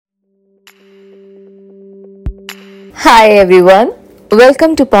Hi everyone,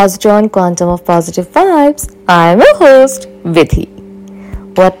 welcome to Positron Quantum of Positive Vibes. I am your host, Vidhi.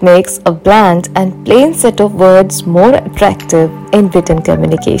 What makes a bland and plain set of words more attractive in written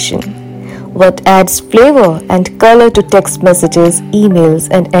communication? What adds flavor and color to text messages, emails,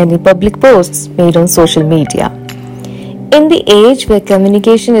 and any public posts made on social media? In the age where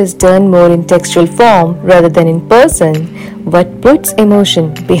communication is done more in textual form rather than in person, what puts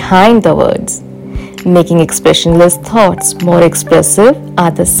emotion behind the words? Making expressionless thoughts more expressive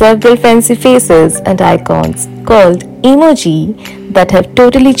are the several fancy faces and icons called emoji that have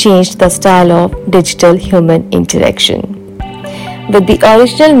totally changed the style of digital human interaction. With the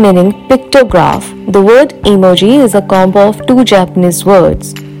original meaning pictograph, the word emoji is a combo of two Japanese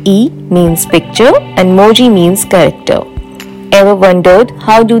words. E means picture and moji means character. Ever wondered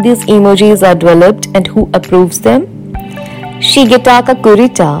how do these emojis are developed and who approves them? Shigetaka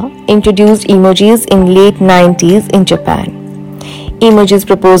Kurita introduced emojis in late 90s in Japan. Emoji's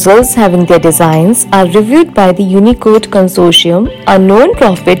proposals having their designs are reviewed by the Unicode Consortium, a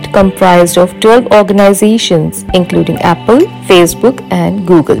non-profit comprised of 12 organizations including Apple, Facebook and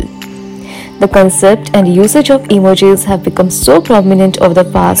Google. The concept and usage of emojis have become so prominent over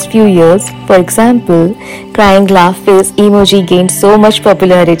the past few years. For example, crying laugh face emoji gained so much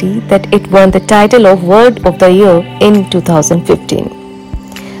popularity that it won the title of Word of the Year in 2015.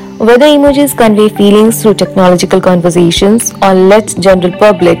 Whether emojis convey feelings through technological conversations or let general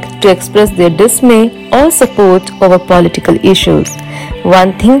public to express their dismay or support over political issues,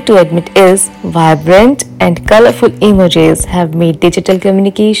 one thing to admit is vibrant and colorful emojis have made digital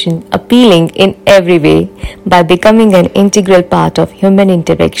communication appealing in every way by becoming an integral part of human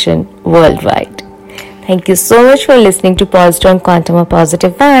interaction worldwide. Thank you so much for listening to Positron Quantum of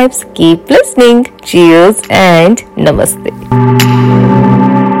Positive Vibes. Keep listening. Cheers and Namaste.